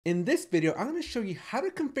In this video, I'm going to show you how to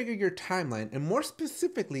configure your timeline, and more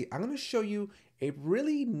specifically, I'm going to show you a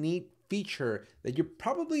really neat feature that you're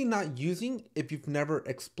probably not using if you've never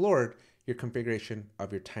explored your configuration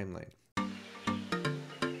of your timeline.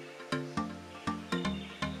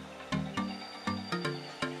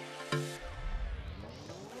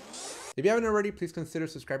 If you haven't already, please consider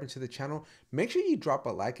subscribing to the channel. Make sure you drop a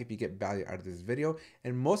like if you get value out of this video.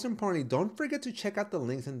 And most importantly, don't forget to check out the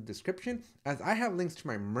links in the description, as I have links to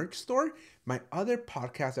my merch store, my other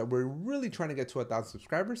podcast that we're really trying to get to 1,000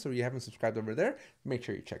 subscribers. So if you haven't subscribed over there, make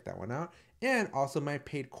sure you check that one out. And also my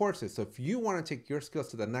paid courses. So if you want to take your skills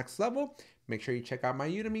to the next level, make sure you check out my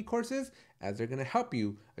Udemy courses, as they're going to help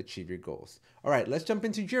you achieve your goals. All right, let's jump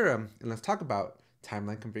into Jira and let's talk about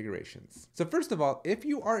timeline configurations. So first of all, if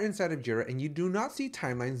you are inside of Jira and you do not see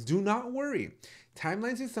timelines, do not worry.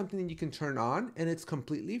 Timelines is something that you can turn on and it's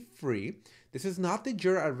completely free. This is not the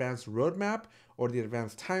Jira Advanced Roadmap or the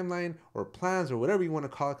Advanced Timeline or Plans or whatever you want to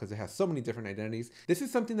call it, because it has so many different identities. This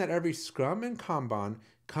is something that every Scrum and Kanban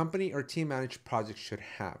company or team managed project should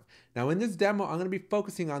have. Now in this demo, I'm going to be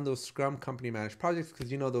focusing on those Scrum company managed projects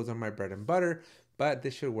because those are my bread and butter, but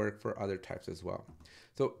this should work for other types as well.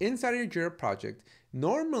 So inside of your Jira project,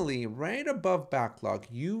 normally right above backlog,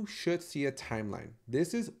 you should see a timeline.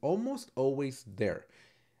 This is almost always there.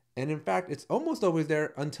 And in fact, it's almost always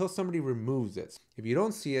there until somebody removes it. If you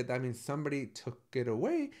don't see it, that means somebody took it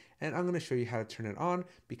away, and I'm going to show you how to turn it on,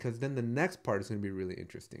 because then the next part is going to be really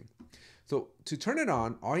interesting. So to turn it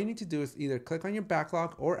on, all you need to do is either click on your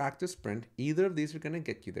backlog or active sprint. Either of these are going to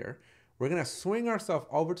get you there. We're going to swing ourselves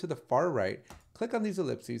over to the far right, click on these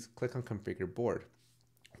ellipses, click on configure board.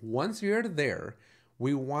 Once you're there,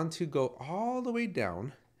 we want to go all the way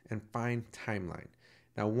down and find timeline.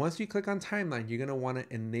 Now, once you click on timeline, you're going to want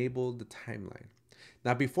to enable the timeline.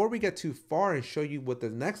 Now, before we get too far and show you what the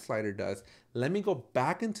next slider does, let me go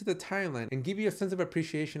back into the timeline and give you a sense of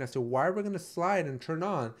appreciation as to why we're going to slide and turn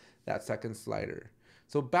on that second slider.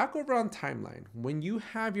 So back over on timeline, when you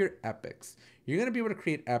have your epics, you're going to be able to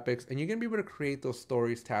create epics, and you're going to be able to create those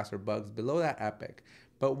stories, tasks, or bugs below that epic.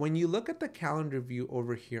 But when you look at the calendar view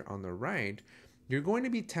over here on the right, you're going to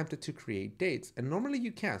be tempted to create dates, and normally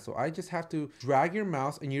you can't. So I just have to drag your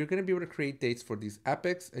mouse and you're going to be able to create dates for these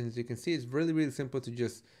epics. And as you can see, it's really, really simple to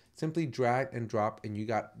just simply drag and drop and you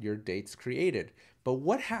got your dates created. But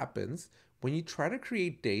what happens when you try to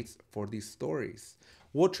create dates for these stories?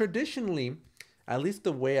 Well, traditionally, at least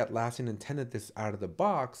the way Atlassian intended this out of the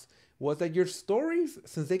box, was that your stories,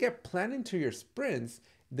 since they get planned into your sprints,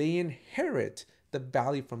 they inherit the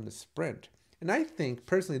value from the sprint. And I think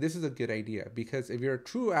personally this is a good idea, because if you're a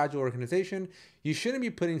true agile organization, you shouldn't be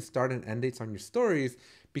putting start and end dates on your stories,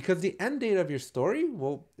 because the end date of your story,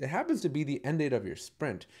 well, it happens to be the end date of your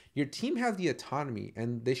sprint. Your team has the autonomy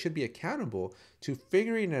and they should be accountable to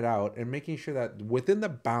figuring it out and making sure that within the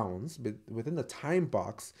bounds, within the time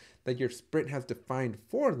box that your sprint has defined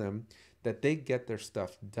for them, that they get their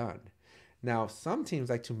stuff done. Now, some teams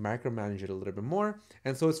like to micromanage it a little bit more,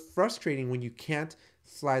 and so it's frustrating when you can't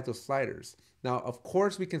slide those sliders. Now, of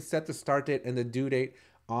course, we can set the start date and the due date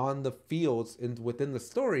on the fields within the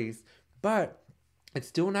stories, but it's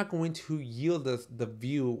still not going to yield us the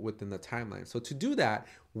view within the timeline. So to do that,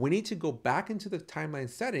 we need to go back into the timeline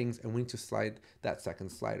settings and we need to slide that second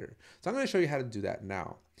slider. So I'm going to show you how to do that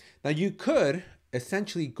now. Now, you could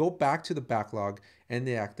essentially go back to the backlog and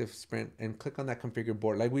the active sprint and click on that configure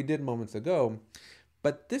board like we did moments ago.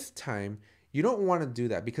 But this time, you don't want to do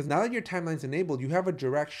that, because now that your timeline is enabled, you have a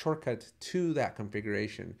direct shortcut to that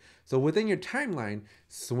configuration. So within your timeline,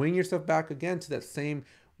 swing yourself back again to that same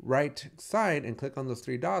right side and click on those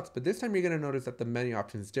three dots. But this time you're going to notice that the menu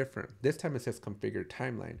option is different. This time it says configure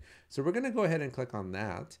timeline. So we're going to go ahead and click on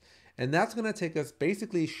that. And that's going to take us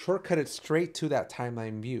basically shortcut it straight to that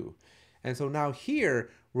timeline view. And so now here,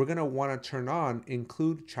 we're going to want to turn on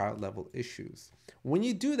include child level issues. When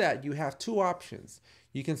you do that, you have two options.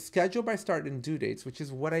 You can schedule by start and due dates, which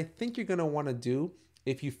is what I think you're going to want to do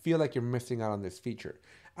if you feel like you're missing out on this feature.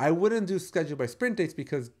 I wouldn't do schedule by sprint dates,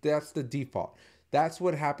 because that's the default. That's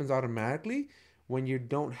what happens automatically when you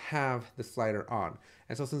don't have the slider on.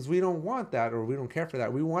 And so since we don't want that, or we don't care for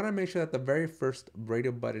that, we want to make sure that the very first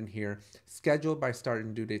radio button here, scheduled by start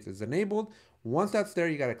and due dates, is enabled. Once that's there,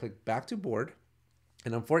 you got to click back to board.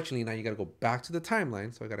 And unfortunately, now you got to go back to the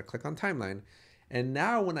timeline. So I got to click on timeline. And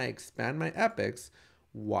now when I expand my epics,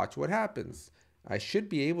 watch what happens. I should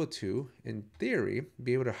be able to, in theory,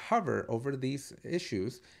 be able to hover over these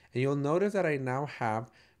issues. And you'll notice that I now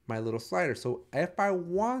have my little slider. So if I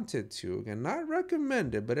wanted to, again, not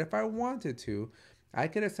recommended, but if I wanted to, I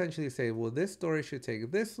could essentially say, well, this story should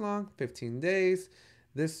take this long, 15 days.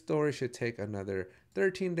 This story should take another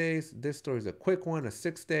 13 days. This story is a quick one, a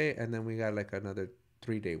 6-day, and then we got like another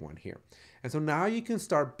 3-day one here. And so now you can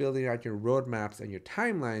start building out your roadmaps and your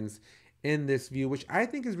timelines in this view, which I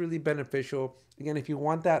think is really beneficial. Again, if you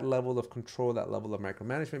want that level of control, that level of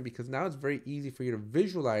micromanagement, because now it's very easy for you to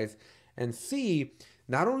visualize and see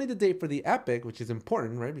not only the date for the epic, which is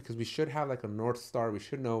important, right? Because we should have like a North Star. We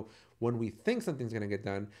should know when we think something's going to get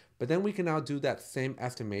done, but then we can now do that same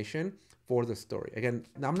estimation for the story. Again,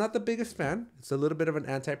 now I'm not the biggest fan. It's a little bit of an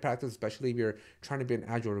anti-practice, especially if you're trying to be an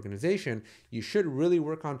agile organization. You should really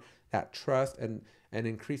work on that trust and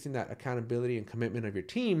increasing that accountability and commitment of your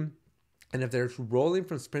team. And if they're rolling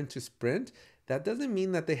from sprint to sprint, that doesn't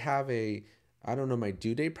mean that they have a, I don't know, my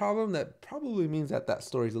due date problem. That probably means that that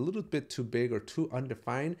story is a little bit too big or too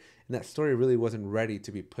undefined, and that story really wasn't ready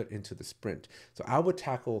to be put into the sprint. So I would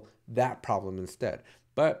tackle that problem instead.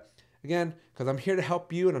 But again, because I'm here to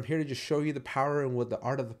help you and I'm here to just show you the power and what the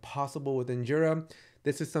art of the possible within Jira,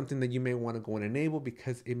 this is something that you may want to go and enable,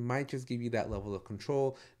 because it might just give you that level of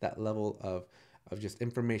control, that level of just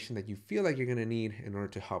information that you feel like you're going to need in order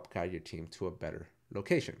to help guide your team to a better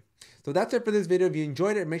location. So that's it for this video. If you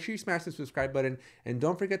enjoyed it, make sure you smash the subscribe button, and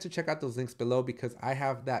don't forget to check out those links below, because I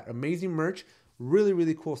have that amazing merch,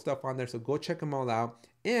 really cool stuff on there. So go check them all out.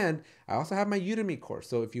 And I also have my Udemy course.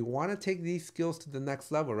 So if you want to take these skills to the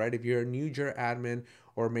next level, right? If you're a new Jira admin,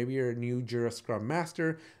 or maybe you're a new Jira Scrum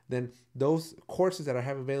Master, then those courses that I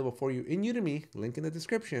have available for you in Udemy, link in the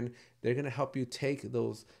description, they're going to help you take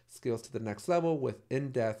those skills to the next level with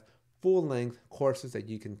in-depth, full-length courses that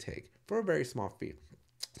you can take for a very small fee.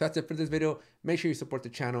 So that's it for this video. Make sure you support the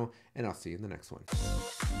channel, and I'll see you in the next one.